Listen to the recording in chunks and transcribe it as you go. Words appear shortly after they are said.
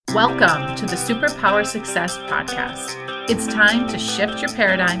Welcome to the Superpower Success Podcast. It's time to shift your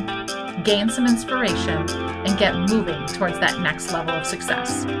paradigm, gain some inspiration, and get moving towards that next level of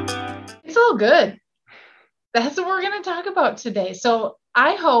success. It's all good. That's what we're going to talk about today. So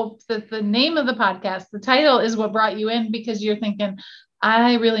I hope that the name of the podcast, the title, is what brought you in, because you're thinking,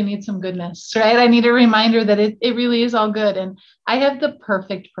 I really need some goodness, right? I need a reminder that it really is all good. And I have the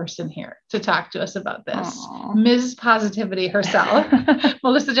perfect person here to talk to us about this. Aww. Ms. Positivity herself,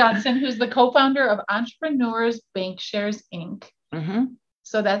 Melissa Johnson, who's the co-founder of Entrepreneurs Bankshares, Inc. Mm-hmm.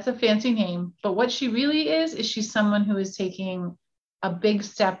 So that's a fancy name. But what she really is she's someone who is taking a big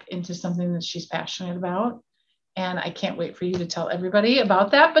step into something that she's passionate about. And I can't wait for you to tell everybody about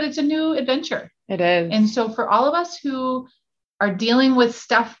that, but it's a new adventure. It is. And so for all of us who are dealing with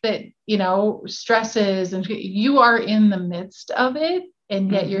stuff that, stresses, and you are in the midst of it,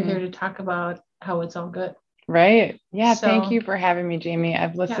 and yet you're here to talk about how it's all good. Right. Yeah. So, thank you for having me, Jamie.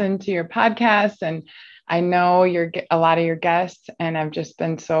 I've listened to your podcast, and I know a lot of your guests, and I've just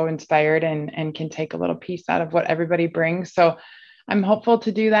been so inspired and can take a little piece out of what everybody brings. So I'm hopeful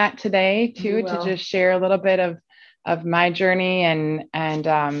to do that today too, to just share a little bit of my journey and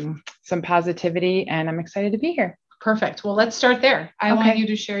some positivity, and I'm excited to be here. Perfect. Well, let's start there. I want you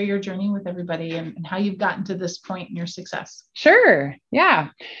to share your journey with everybody and how you've gotten to this point in your success. Sure. Yeah.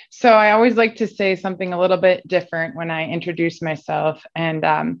 So I always like to say something a little bit different when I introduce myself. And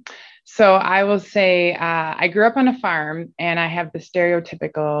so I will say I grew up on a farm, and I have the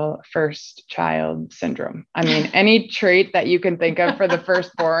stereotypical first child syndrome. I mean, any trait that you can think of for the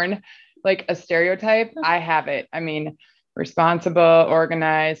firstborn, like a stereotype, I have it. I mean, responsible,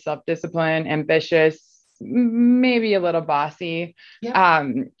 organized, self-disciplined, ambitious, maybe a little bossy. Yeah.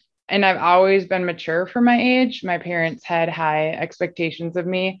 And I've always been mature for my age. My parents had high expectations of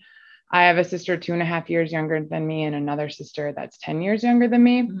me. I have a sister 2.5 years younger than me, and another sister that's 10 years younger than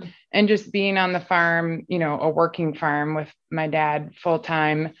me. Mm-hmm. And just being on the farm, a working farm with my dad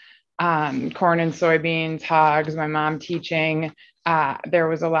full-time, corn and soybeans, hogs, my mom teaching, there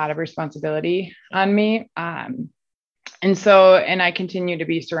was a lot of responsibility on me. And I continue to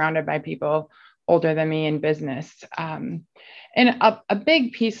be surrounded by people older than me in business. And a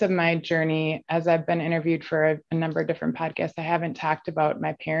big piece of my journey, as I've been interviewed for a number of different podcasts, I haven't talked about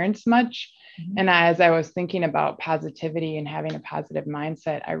my parents much. Mm-hmm. And as I was thinking about positivity and having a positive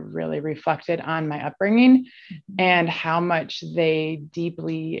mindset, I really reflected on my upbringing and how much they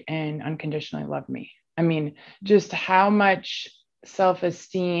deeply and unconditionally loved me. I mean, just how much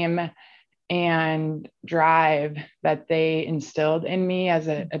self-esteem and drive that they instilled in me as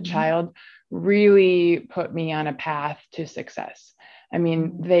a child really put me on a path to success. I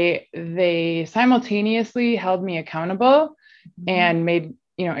mean, they simultaneously held me accountable and made,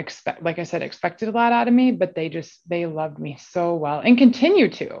 expected a lot out of me, but they loved me so well and continue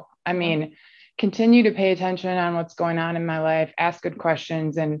to. I mean, continue to pay attention on what's going on in my life, ask good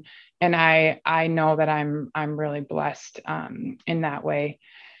questions. And I know that I'm really blessed in that way.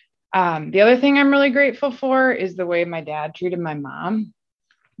 The other thing I'm really grateful for is the way my dad treated my mom.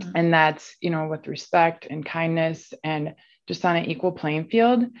 And that's, with respect and kindness and just on an equal playing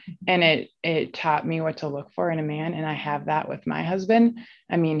field. And it taught me what to look for in a man. And I have that with my husband.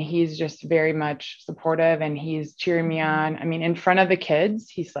 I mean, he's just very much supportive, and he's cheering me on. I mean, in front of the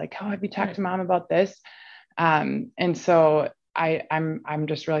kids, he's like, oh, have you talked to mom about this? And so I'm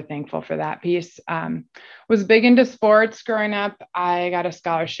just really thankful for that piece. Was big into sports growing up. I got a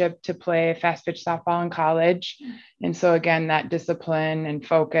scholarship to play fast pitch softball in college. And so again, that discipline and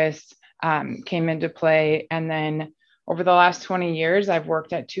focus came into play. And then over the last 20 years, I've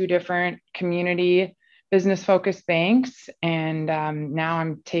worked at 2 different community business focused banks. And now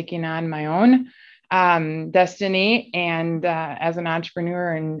I'm taking on my own destiny and as an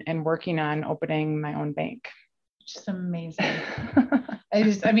entrepreneur and working on opening my own bank. Just amazing. I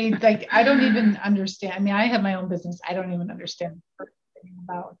don't even understand. I mean, I have my own business. I don't even understand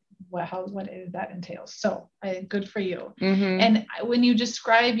about what that entails. So good for you. Mm-hmm. And when you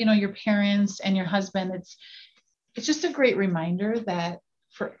describe, your parents and your husband, it's just a great reminder that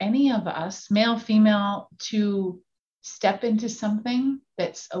for any of us, male, female, to step into something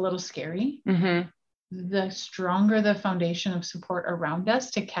that's a little scary, the stronger the foundation of support around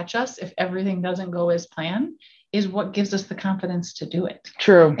us to catch us if everything doesn't go as planned is what gives us the confidence to do it.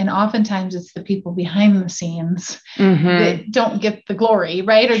 True. And oftentimes it's the people behind the scenes that don't get the glory,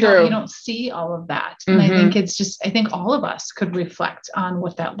 right? Or you don't see all of that. And I think all of us could reflect on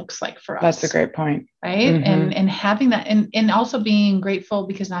what that looks like for us. That's a great point. Right. And having that and also being grateful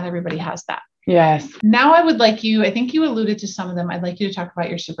because not everybody has that. Yes. Now I would like you, I think you alluded to some of them. I'd like you to talk about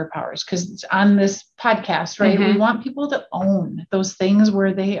your superpowers because on this podcast, right, we want people to own those things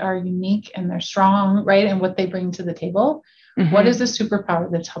where they are unique and they're strong, right? And what they bring to the table. What is the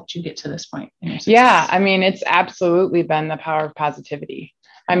superpower that's helped you get to this point in your success? Yeah, I mean, it's absolutely been the power of positivity.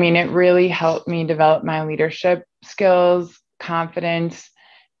 I mean, it really helped me develop my leadership skills, confidence,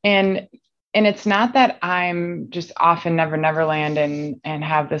 and it's not that I'm just off in Never Never Land and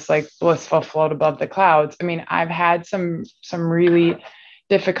have this like blissful float above the clouds. I mean, I've had some really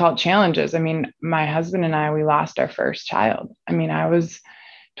difficult challenges. I mean, my husband and I, we lost our first child. I mean, I was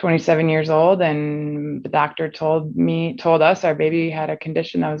 27 years old and the doctor told us our baby had a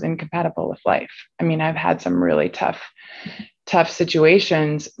condition that was incompatible with life. I mean, I've had some really tough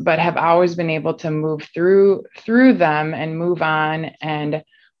situations, but have always been able to move through them and move on. And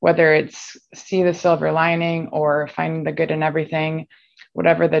whether it's see the silver lining or finding the good in everything,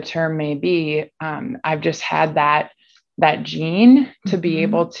 whatever the term may be, I've just had that gene to be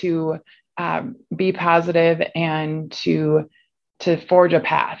able to be positive and to forge a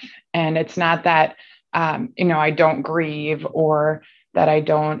path. And it's not that, I don't grieve or that I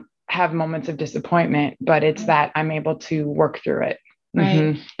don't have moments of disappointment, but it's that I'm able to work through it. Right.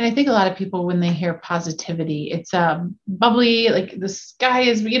 And I think a lot of people, when they hear positivity, it's bubbly, like the sky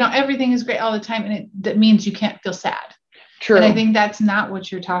is, everything is great all the time. And that means you can't feel sad. True. And I think that's not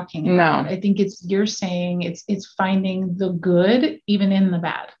what you're talking about. No. I think you're saying it's finding the good, even in the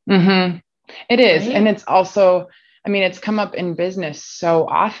bad. It is. Right? And it's also, I mean, it's come up in business so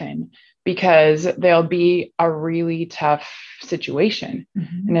often because there'll be a really tough situation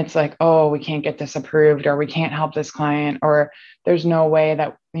and it's like, oh, we can't get this approved or we can't help this client or there's no way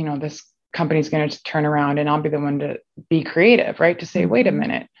that, this company's going to turn around and I'll be the one to be creative, right? To say, wait a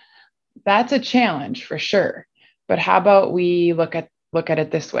minute, that's a challenge for sure. But how about we look at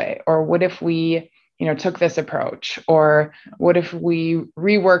it this way? Or what if we, took this approach? Or what if we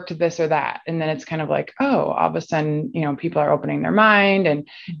reworked this or that? And then it's kind of like, oh, all of a sudden, people are opening their mind. And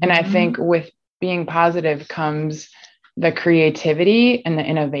I think with being positive comes the creativity and the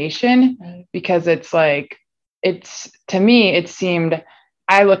innovation, because it's like, to me, it seemed,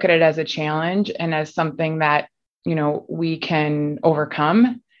 I look at it as a challenge and as something that, we can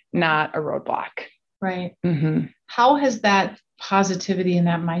overcome, not a roadblock. Right. How has that positivity and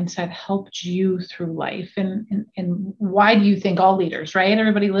that mindset helped you through life? And why do you think all leaders, right?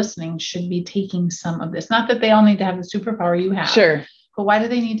 Everybody listening should be taking some of this. Not that they all need to have the superpower you have. Sure. But why do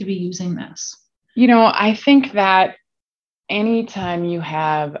they need to be using this? I think that anytime you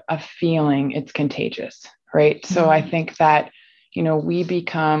have a feeling, it's contagious, right? So I think that, we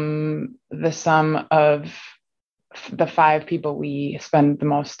become the sum of the 5 people we spend the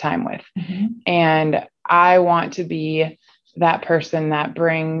most time with. And I want to be that person that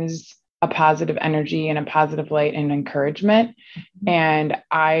brings a positive energy and a positive light and encouragement. And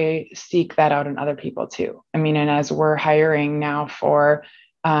I seek that out in other people too. I mean, and as we're hiring now for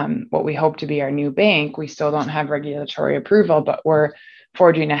what we hope to be our new bank, we still don't have regulatory approval, but we're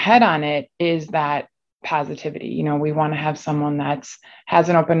forging ahead on it, is that positivity. We want to have someone has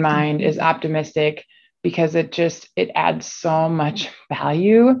an open mind, is optimistic, because it adds so much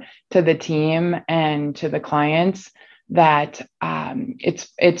value to the team and to the clients that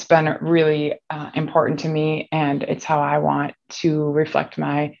it's been really important to me. And it's how I want to reflect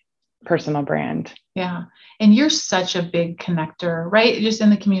my personal brand. Yeah. And you're such a big connector, right? Just in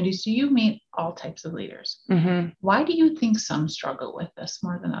the community. So you meet all types of leaders. Why do you think some struggle with this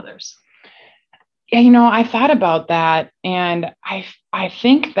more than others? Yeah, I thought about that. And I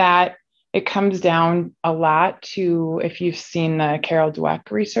think that it comes down a lot to, if you've seen the Carol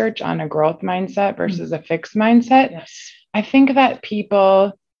Dweck research on a growth mindset versus a fixed mindset. Yes. I think that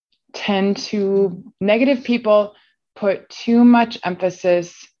negative people put too much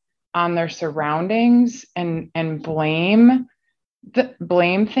emphasis on their surroundings and blame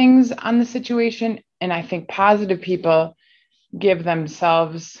things on the situation. And I think positive people give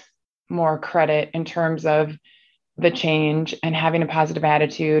themselves more credit in terms of the change and having a positive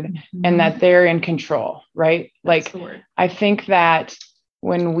attitude and that they're in control, right? That's like, I think that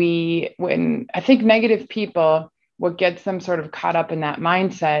when I think negative people, what gets them sort of caught up in that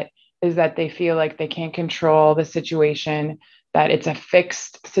mindset is that they feel like they can't control the situation, that it's a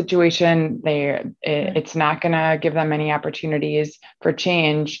fixed situation. It's not going to give them any opportunities for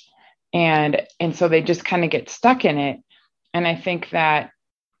change. And so they just kind of get stuck in it. And I think that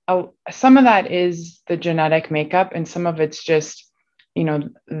some of that is the genetic makeup, and some of it's just,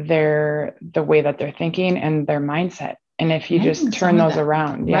 the way that they're thinking and their mindset. And if you just turn those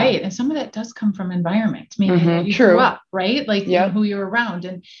around. Yeah. Right. And some of that does come from environment, meaning you True. grew up, right? Like who you're around.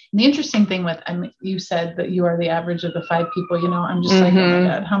 And the interesting thing with, you said that you are the average of the 5 people, I'm just like, oh my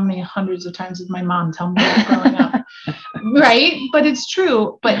God, how many hundreds of times did my mom tell me that growing up? Right. But it's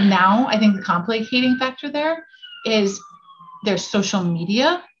true. But now I think the complicating factor there is there's social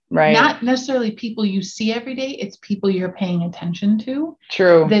media. Right. Not necessarily people you see every day. It's people you're paying attention to.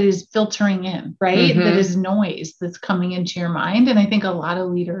 True. That is filtering in, right? That is noise that's coming into your mind. And I think a lot of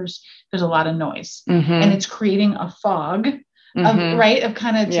leaders, there's a lot of noise and it's creating a fog of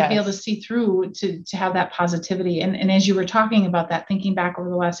kind of to be able to see through to have that positivity. And as you were talking about that, thinking back over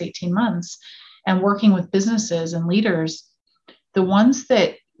the last 18 months and working with businesses and leaders, the ones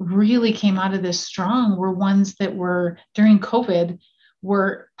that really came out of this strong were ones that were during COVID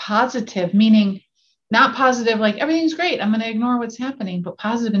were positive, meaning not positive, like everything's great, I'm going to ignore what's happening, but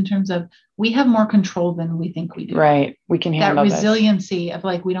positive in terms of we have more control than we think we do. Right. We can handle that resiliency of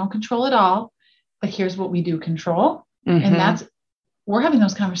like, we don't control it all, but here's what we do control. And we're having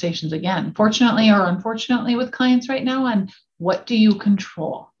those conversations again, fortunately or unfortunately with clients right now on what do you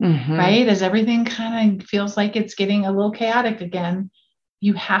control, right? As everything kind of feels like it's getting a little chaotic again,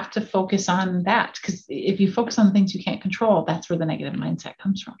 you have to focus on that, because if you focus on things you can't control, that's where the negative mindset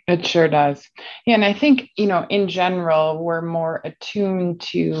comes from. It sure does. Yeah. And I think, in general, we're more attuned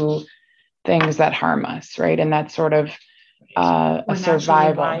to things that harm us, right? And that's sort of a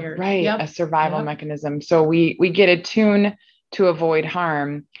survival, right? A survival mechanism. So we get attuned to avoid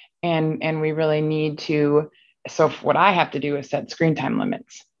harm, and we really need to. So what I have to do is set screen time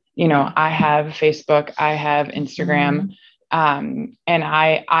limits. I have Facebook, I have Instagram. And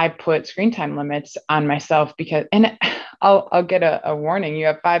I put screen time limits on myself because, and I'll get a warning. You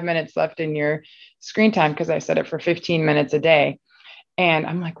have 5 minutes left in your screen time, because I set it for 15 minutes a day. And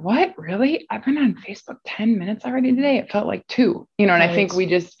I'm like, what? Really? I've been on Facebook 10 minutes already today. It felt like 2, and I think we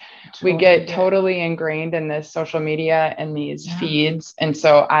get totally ingrained in this social media and these feeds. And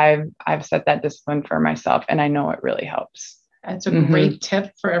so I've set that discipline for myself, and I know it really helps. That's a great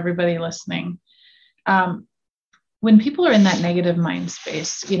tip for everybody listening. When people are in that negative mind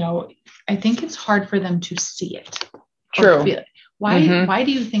space, I think it's hard for them to see it. True. Why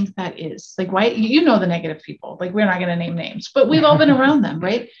do you think that is? Like, why, the negative people, like we're not going to name names, but we've all been around them,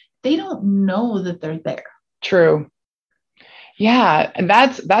 right? They don't know that they're there. True. Yeah. And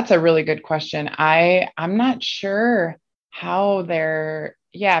that's a really good question. I'm not sure how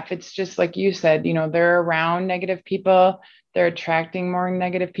if it's just like you said, they're around negative people, they're attracting more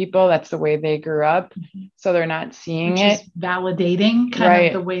negative people. That's the way they grew up. So they're not seeing it. Validating kind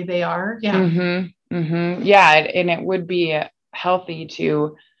of the way they are. Yeah. Yeah. And it would be healthy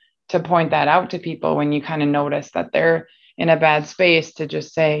to point that out to people when you kind of notice that they're in a bad space, to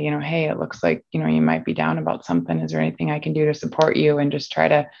just say, hey, it looks like, you might be down about something. Is there anything I can do to support you? And just try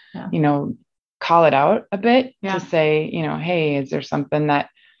to, call it out a bit to say, hey, is there something that,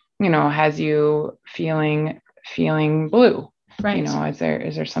 has you feeling blue? Right.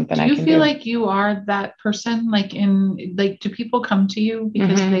 Is there something I can do? Do you feel like you are that person? Do people come to you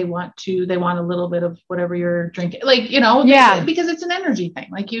because they want a little bit of whatever you're drinking? Because it's an energy thing,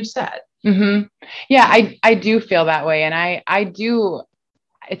 like you said. Yeah, I do feel that way. And I do,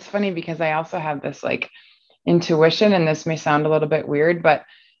 it's funny because I also have this like intuition, and this may sound a little bit weird, but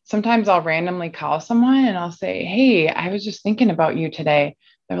sometimes I'll randomly call someone and I'll say, hey, I was just thinking about you today.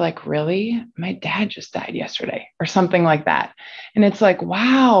 They're like, really? My dad just died yesterday, or something like that. And it's like,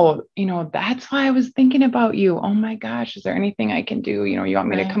 wow, that's why I was thinking about you. Oh my gosh, is there anything I can do? You want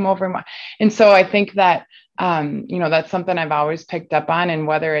me to come over? And so I think that, that's something I've always picked up on, and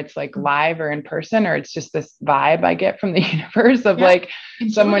whether it's like live or in person, or it's just this vibe I get from the universe of like,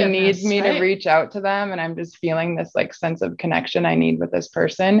 someone needs me to reach out to them. And I'm just feeling this like sense of connection I need with this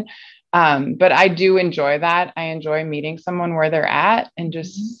person. But I do enjoy that. I enjoy meeting someone where they're at, and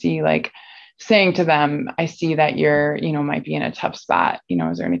just see, like, saying to them, I see that you're, might be in a tough spot.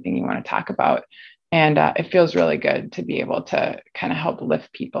 Is there anything you want to talk about? And it feels really good to be able to kind of help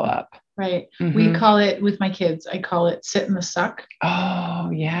lift people up. Right. We call it, with my kids, I call it sit in the suck. Oh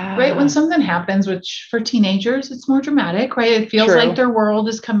yeah. Right. When something happens, which for teenagers, it's more dramatic, right? It feels like their world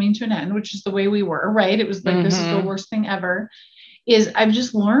is coming to an end, which is the way we were, right? It was like, this is the worst thing ever. I've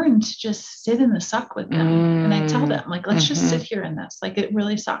just learned to just sit in the suck with them. And I tell them, like, let's just sit here in this. Like, it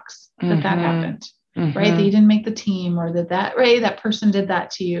really sucks that happened, right? That you didn't make the team, or that person did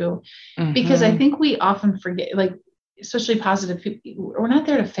that to you. Because I think we often forget, like, especially positive people, we're not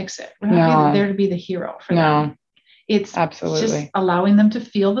there to fix it. We're not there to be the hero for them. It's absolutely just allowing them to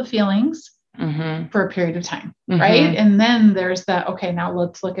feel the feelings for a period of time. Right. And then there's that, okay, now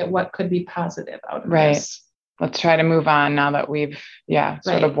let's look at what could be positive out of this. let's try to move on now that we've,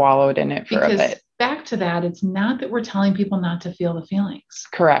 sort of wallowed in it for a bit. Back to that, it's not that we're telling people not to feel the feelings.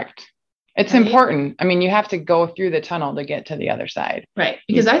 Correct. It's important. I mean, you have to go through the tunnel to get to the other side. Right.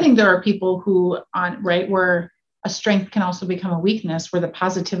 Because I think there are people who where a strength can also become a weakness, where the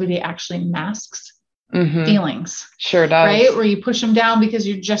positivity actually masks feelings. Sure does. Right. Where you push them down because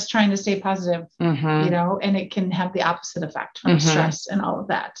you're just trying to stay positive, and it can have the opposite effect from stress and all of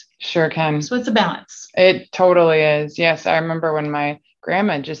that. Sure can. So it's a balance. It totally is. Yes. I remember when my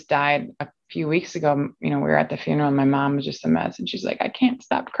grandma just died a few weeks ago, we were at the funeral and my mom was just a mess and she's like, I can't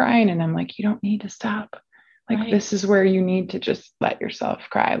stop crying. And I'm like, you don't need to stop. Like, this is where you need to just let yourself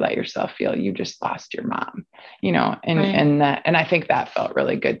cry, let yourself feel you just lost your mom, and I think that felt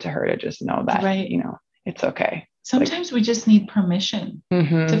really good to her to just know that, it's okay. Sometimes we just need permission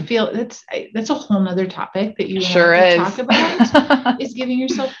to feel. That's a whole nother topic that you sure have to is. talk about is giving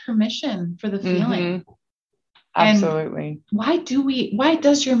yourself permission for the feeling. Absolutely. And why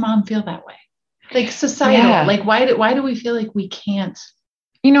does your mom feel that way? Like societal, like why do we feel like we can't?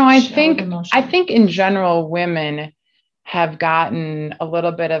 I think in general, women have gotten a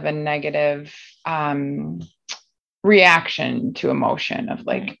little bit of a negative reaction to emotion of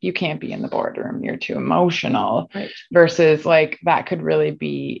like, you can't be in the boardroom, you're too emotional, versus like that could really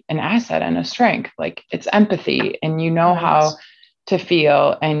be an asset and a strength. Like it's empathy and how to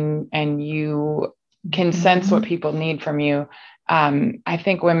feel and you can sense what people need from you. I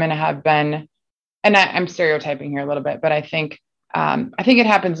think women have been, and I'm stereotyping here a little bit, but I think it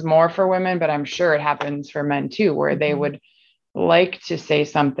happens more for women, but I'm sure it happens for men too, where they would like to say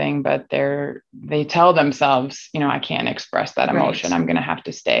something, but they tell themselves, I can't express that emotion. I'm going to have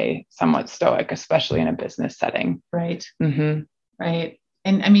to stay somewhat stoic, especially in a business setting. Right. Right.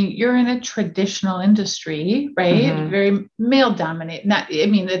 And I mean, you're in a traditional industry, right? Very male dominated.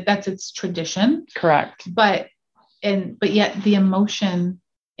 That's its tradition. Correct. But yet the emotion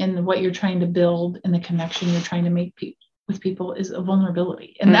and what you're trying to build and the connection you're trying to make with people is a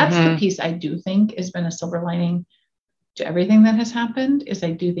vulnerability. And that's the piece I do think has been a silver lining to everything that has happened, is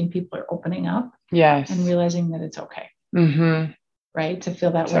I do think people are opening up. Yes. And realizing that it's okay. Right. To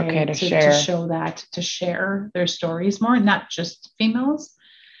feel that it's way. Okay to show that, to share their stories more, not just females.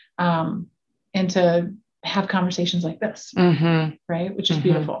 And to have conversations like this. Right. Which is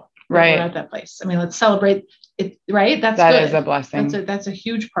beautiful. Right. We're at that place. I mean, let's celebrate it. Right. That good. Is a blessing. That's a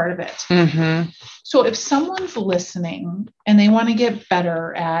huge part of it. So if someone's listening and they want to get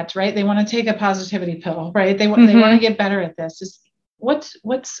better at, they want to take a positivity pill, right? They want to get better at this.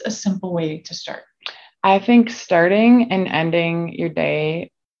 What's a simple way to start? I think starting and ending your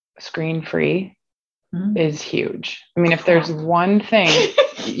day screen free is huge. I mean, if there's one thing,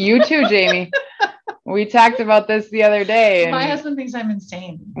 you too, Jamie, we talked about this the other day. My husband thinks I'm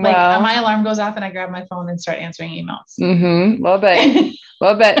insane. My alarm goes off and I grab my phone and start answering emails. A little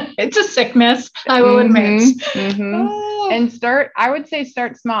bit. It's a sickness, I will admit. And I would say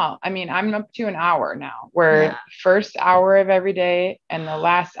start small. I mean, I'm up to an hour now, where first hour of every day and the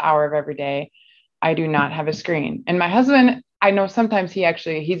last hour of every day, I do not have a screen. And my husband, I know sometimes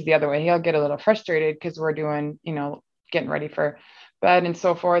he's the other way. He'll get a little frustrated because we're doing, getting ready for bed and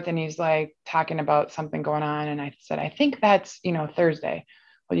so forth. And he's like talking about something going on. And I said, I think that's, Thursday.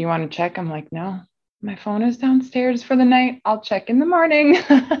 Well, you want to check? I'm like, no, my phone is downstairs for the night. I'll check in the morning.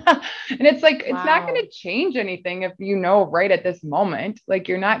 And it's like, it's not going to change anything if right at this moment. Like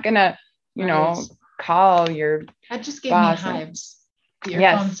you're not going to, call your That just gave me hives. Your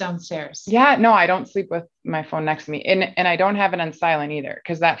phone's downstairs. Yeah, no, I don't sleep with my phone next to me. And I don't have it on silent either,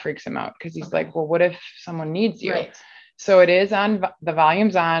 because that freaks him out. Because he's like, well, what if someone needs you? Right. So it is on, the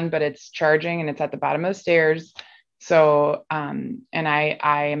volume's on, but it's charging and it's at the bottom of the stairs. So, and I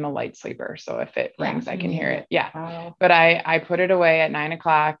am a light sleeper. So if it rings, I can hear it. Yeah. Wow. But I put it away at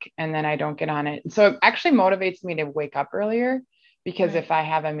 9:00 and then I don't get on it. So it actually motivates me to wake up earlier, because if I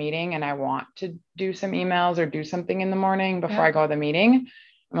have a meeting and I want to do some emails or do something in the morning before I go to the meeting,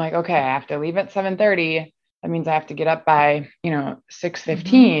 I'm like, okay, I have to leave at 7:30. That means I have to get up by,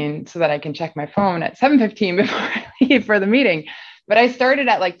 6:15 so that I can check my phone at 7:15 before I leave for the meeting. But I started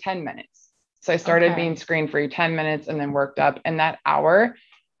at like 10 minutes. So I started being screen free 10 minutes and then worked up. And that hour,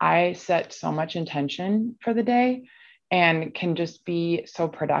 I set so much intention for the day and can just be so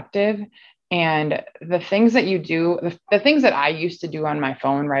productive. And the things that you do, the things that I used to do on my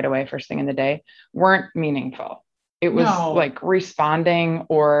phone right away, first thing in the day, weren't meaningful. It was like responding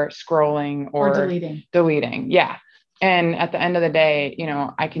or scrolling or deleting. Yeah. And at the end of the day, you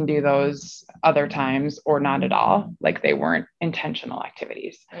know, I can do those other times or not at all. Like they weren't intentional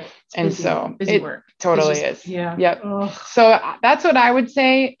activities. Right. And busy, so busy it work. totally It's just, is. Yeah. Yep. Ugh. So that's what I would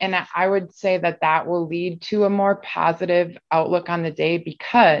say. And I would say that will lead to a more positive outlook on the day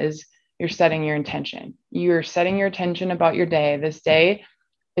because you're setting your intention. You're setting your intention about your day. This day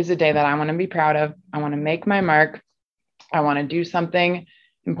is a day that I want to be proud of. I want to make my mark. I want to do something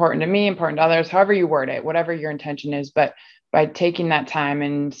important to me, important to others, however you word it, whatever your intention is. But by taking that time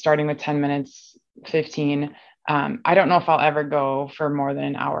and starting with 10 minutes, 15, I don't know if I'll ever go for more than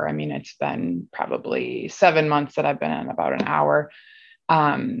an hour. I mean, it's been probably 7 months that I've been in about an hour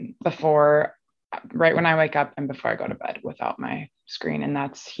before, right when I wake up and before I go to bed without my screen. And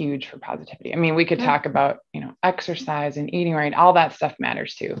that's huge for positivity. I mean, we could talk about, you know, exercise and eating right. All that stuff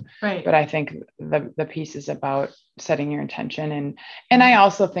matters too. Right. But I think the piece is about setting your intention. And I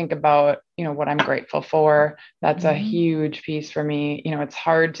also think about, you know, what I'm grateful for. That's a huge piece for me. You know, it's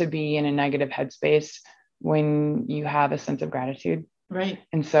hard to be in a negative headspace when you have a sense of gratitude. Right.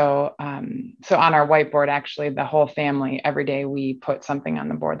 And so, so on our whiteboard, actually, the whole family, every day we put something on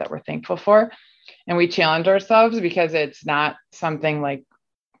the board that we're thankful for. And we challenge ourselves because it's not something like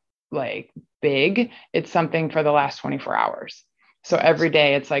big. It's something for the last 24 hours. So every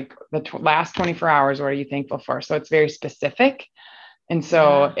day it's like the last 24 hours, what are you thankful for? So it's very specific. And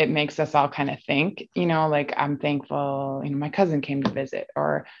so it makes us all kind of think, you know, like I'm thankful, you know, my cousin came to visit,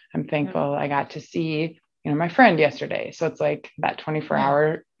 or I'm thankful I got to see, you know, my friend yesterday. So it's like that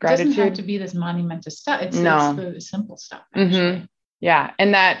 24-hour gratitude. It doesn't have to be this monumental stuff. It's the simple stuff. Actually. Yeah.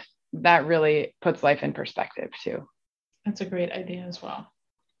 And that really puts life in perspective too. That's a great idea as well.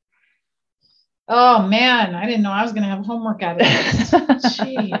 Oh man, I didn't know I was going to have homework out of this.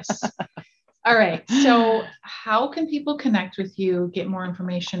 Jeez. All right. So how can people connect with you, get more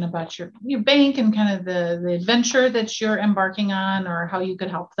information about your bank and kind of the adventure that you're embarking on, or how you could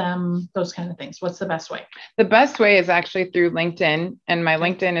help them, those kind of things? What's the best way? The best way is actually through LinkedIn. And my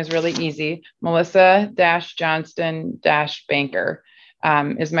LinkedIn is really easy. Melissa-Johnston-Banker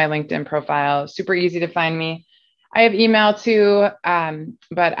is my LinkedIn profile. Super easy to find me. I have email too,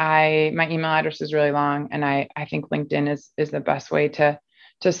 but my email address is really long. And I think LinkedIn is the best way to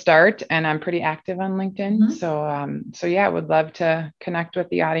start. And I'm pretty active on LinkedIn. So yeah, I would love to connect with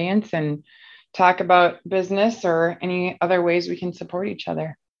the audience and talk about business or any other ways we can support each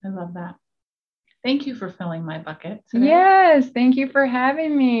other. I love that. Thank you for filling my bucket today. Yes. Thank you for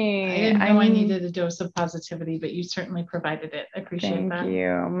having me. I didn't know I needed a dose of positivity, but you certainly provided it. I appreciate that. Thank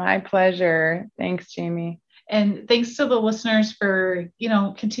you. My pleasure. Thanks, Jamie. And thanks to the listeners for,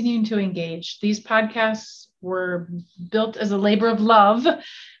 continuing to engage. These podcasts were built as a labor of love to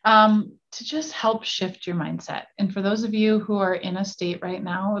just help shift your mindset. And for those of you who are in a state right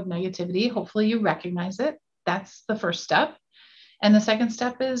now of negativity, hopefully you recognize it. That's the first step. And the second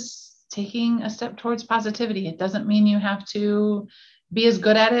step is taking a step towards positivity. It doesn't mean you have to be as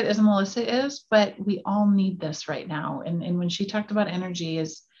good at it as Melissa is, but we all need this right now. And when she talked about energy,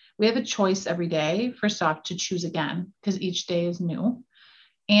 we have a choice every day, first off, to choose again, because each day is new.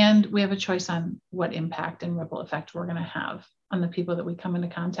 And we have a choice on what impact and ripple effect we're going to have on the people that we come into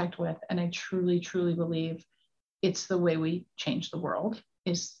contact with. And I truly, truly believe it's the way we change the world,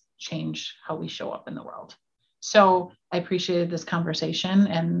 is change how we show up in the world. So I appreciated this conversation,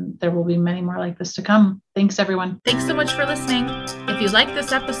 and there will be many more like this to come. Thanks, everyone. Thanks so much for listening. If you like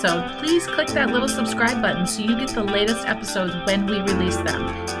this episode, please click that little subscribe button so you get the latest episodes when we release them.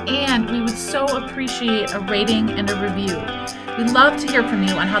 And we would so appreciate a rating and a review. We'd love to hear from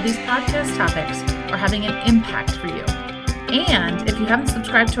you on how these podcast topics are having an impact for you. And if you haven't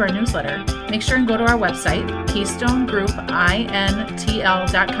subscribed to our newsletter, make sure and go to our website,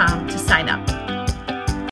 KeystoneGroupINTL.com, to sign up.